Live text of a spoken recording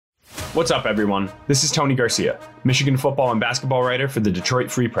What's up, everyone? This is Tony Garcia, Michigan football and basketball writer for the Detroit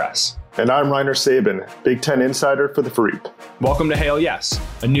Free Press. And I'm Sabin, Big Ten insider for the Freep. Welcome to Hail Yes,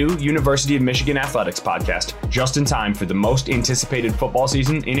 a new University of Michigan athletics podcast, just in time for the most anticipated football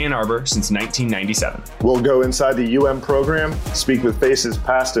season in Ann Arbor since 1997. We'll go inside the UM program, speak with faces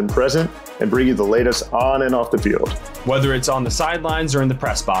past and present, and bring you the latest on and off the field. Whether it's on the sidelines or in the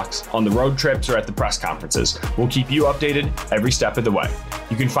press box, on the road trips or at the press conferences, we'll keep you updated every step of the way.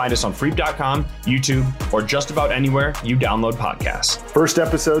 You can find us on freep.com, YouTube, or just about anywhere you download podcasts. First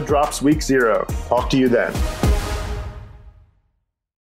episode drops week 0. Talk to you then.